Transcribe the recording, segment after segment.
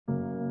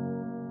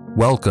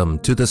Welcome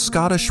to the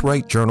Scottish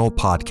Rite Journal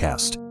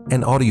podcast,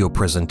 an audio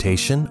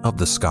presentation of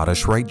the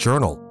Scottish Rite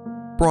Journal,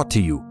 brought to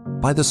you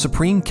by the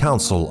Supreme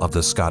Council of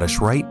the Scottish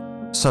Rite,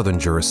 Southern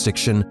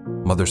Jurisdiction,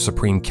 Mother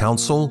Supreme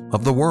Council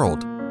of the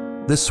World.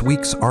 This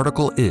week's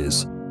article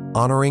is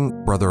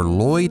Honoring Brother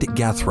Lloyd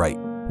Gathright,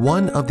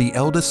 one of the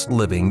eldest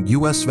living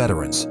U.S.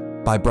 veterans,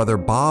 by Brother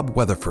Bob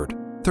Weatherford,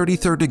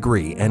 33rd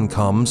degree, and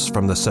comes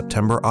from the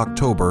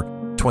September-October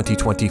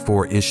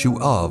 2024 issue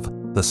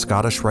of the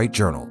Scottish Rite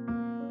Journal.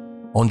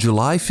 On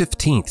July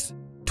 15,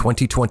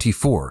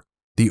 2024,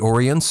 the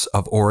Orients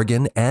of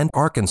Oregon and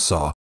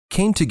Arkansas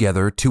came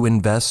together to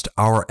invest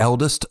our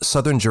eldest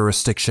Southern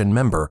Jurisdiction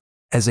member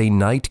as a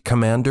Knight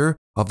Commander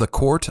of the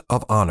Court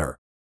of Honor.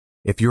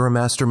 If you're a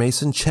Master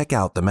Mason, check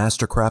out the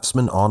Master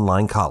Craftsman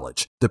Online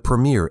College, the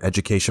premier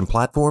education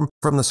platform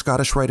from the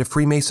Scottish Rite of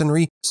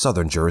Freemasonry,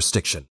 Southern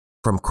Jurisdiction.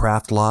 From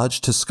Craft Lodge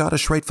to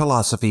Scottish Rite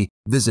philosophy,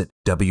 visit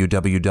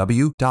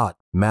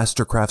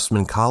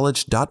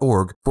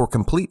www.mastercraftsmancollege.org for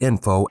complete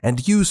info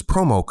and use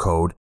promo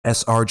code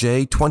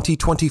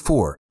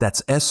SRJ2024,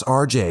 that's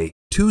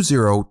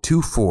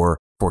SRJ2024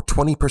 for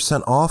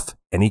 20% off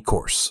any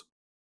course.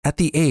 At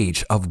the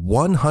age of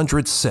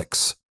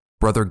 106,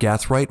 Brother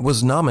Gathright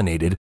was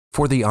nominated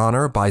for the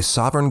honor by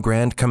Sovereign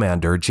Grand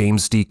Commander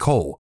James D.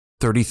 Cole,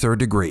 33rd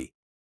degree.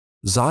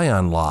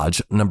 Zion Lodge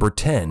No.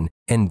 10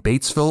 in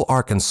Batesville,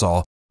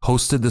 Arkansas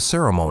hosted the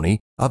ceremony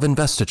of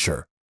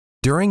investiture.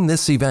 During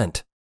this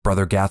event,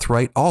 Brother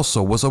Gathright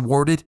also was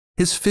awarded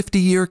his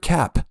 50-year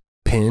cap,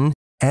 pin,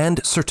 and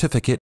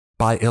certificate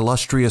by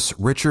illustrious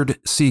Richard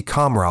C.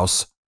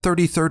 Comrouse,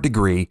 33rd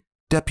degree,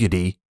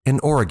 Deputy in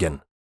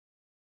Oregon.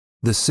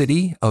 The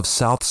city of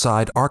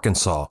Southside,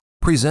 Arkansas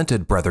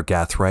presented Brother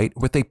Gathright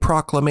with a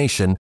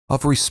proclamation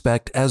of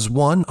respect as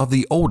one of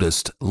the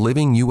oldest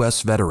living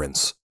U.S.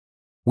 veterans.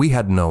 We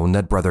had known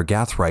that Brother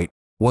Gathright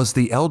was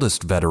the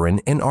eldest veteran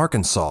in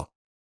Arkansas,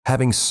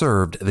 having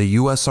served the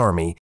U.S.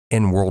 Army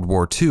in World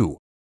War II,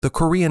 the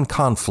Korean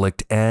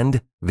conflict,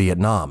 and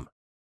Vietnam.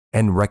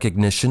 In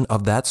recognition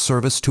of that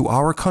service to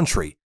our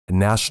country,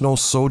 National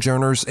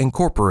Sojourners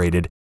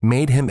Incorporated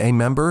made him a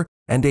member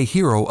and a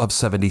Hero of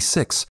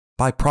 76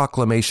 by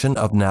proclamation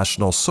of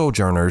National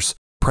Sojourners,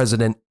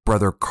 President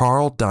Brother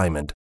Carl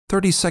Diamond,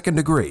 32nd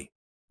degree.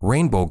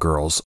 Rainbow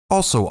Girls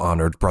also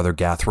honored Brother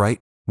Gathright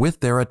with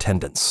their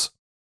attendance.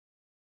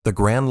 The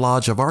Grand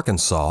Lodge of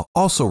Arkansas,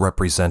 also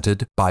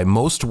represented by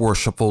Most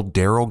Worshipful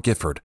Darrell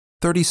Gifford,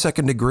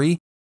 32nd degree,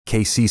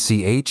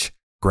 KCCH,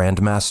 Grand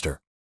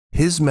Master.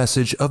 His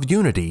message of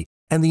unity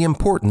and the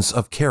importance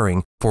of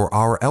caring for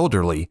our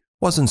elderly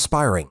was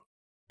inspiring.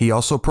 He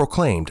also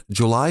proclaimed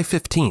July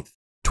 15,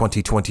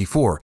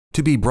 2024,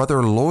 to be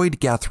Brother Lloyd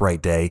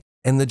Gathright Day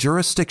in the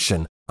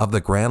jurisdiction of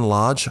the Grand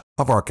Lodge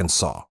of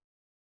Arkansas.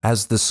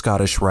 As the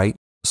Scottish Rite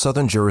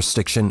Southern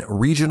Jurisdiction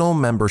Regional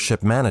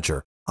Membership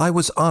Manager, I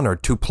was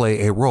honored to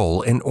play a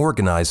role in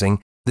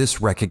organizing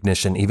this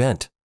recognition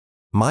event.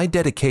 My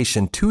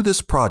dedication to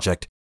this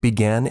project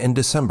began in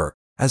December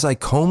as I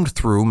combed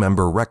through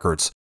member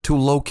records to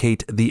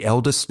locate the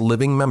eldest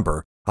living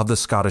member of the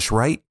Scottish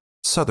Rite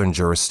Southern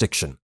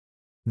Jurisdiction.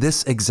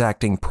 This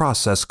exacting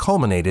process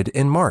culminated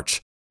in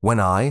March when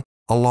I,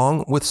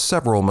 along with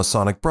several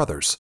Masonic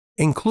brothers,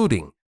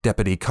 including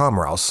Deputy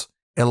Comrouse,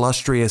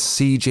 illustrious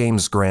C.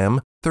 James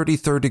Graham,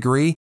 33rd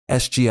degree,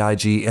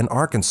 SGIG in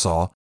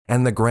Arkansas,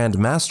 and the Grand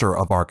Master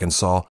of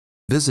Arkansas,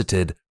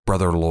 visited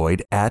Brother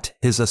Lloyd at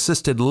his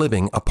assisted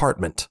living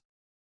apartment.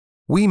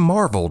 We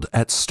marveled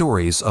at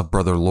stories of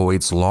Brother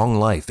Lloyd's long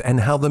life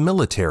and how the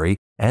military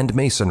and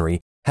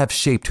Masonry have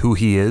shaped who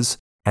he is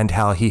and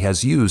how he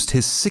has used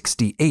his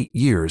 68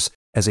 years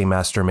as a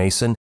Master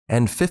Mason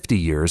and 50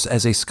 years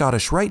as a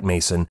Scottish Rite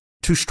Mason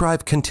to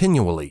strive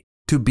continually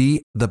to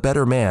be the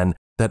better man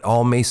that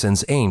all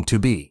Masons aim to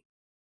be.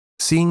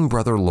 Seeing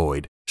Brother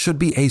Lloyd should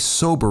be a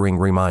sobering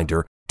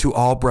reminder to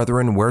all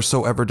brethren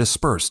wheresoever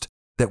dispersed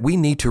that we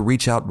need to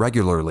reach out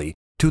regularly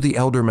to the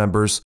elder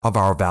members of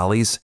our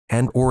valleys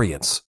and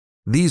orients.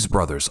 These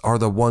brothers are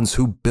the ones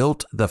who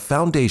built the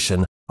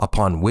foundation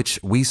upon which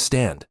we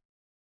stand.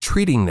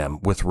 Treating them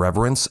with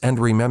reverence and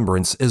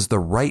remembrance is the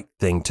right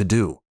thing to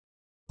do.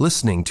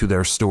 Listening to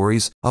their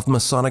stories of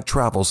Masonic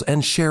travels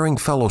and sharing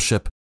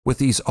fellowship with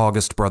these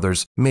august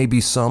brothers may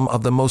be some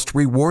of the most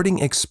rewarding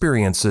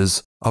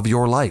experiences of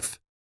your life,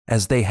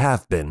 as they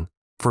have been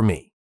for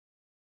me.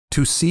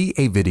 To see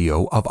a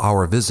video of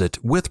our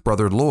visit with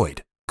Brother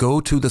Lloyd,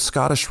 go to the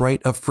Scottish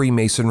Rite of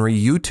Freemasonry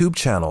YouTube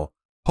channel,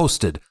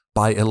 hosted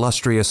by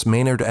illustrious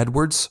Maynard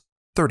Edwards,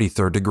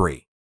 33rd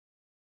degree.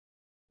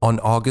 On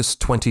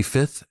August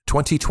 25,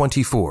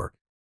 2024,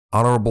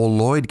 Honorable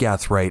Lloyd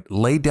Gathright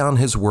laid down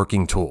his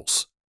working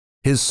tools.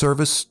 His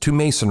service to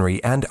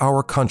Masonry and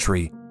our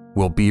country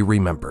will be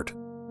remembered.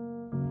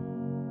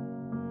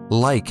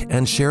 Like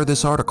and share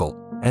this article,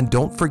 and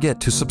don't forget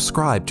to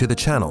subscribe to the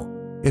channel.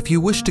 If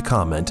you wish to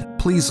comment,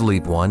 please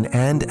leave one,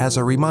 and as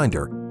a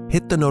reminder,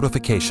 hit the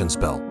notifications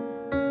bell.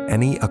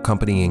 Any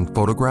accompanying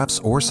photographs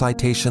or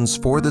citations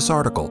for this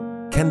article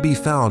can be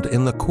found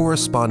in the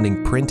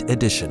corresponding print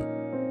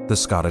edition. The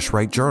Scottish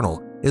Rite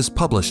Journal is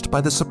published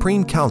by the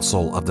Supreme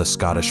Council of the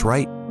Scottish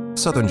Rite,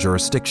 Southern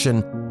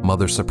Jurisdiction,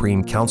 Mother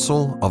Supreme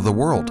Council of the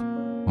World.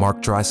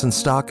 Mark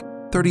Dreisenstock,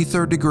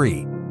 33rd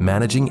Degree,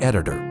 Managing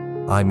Editor.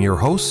 I'm your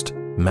host,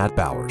 Matt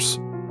Bowers.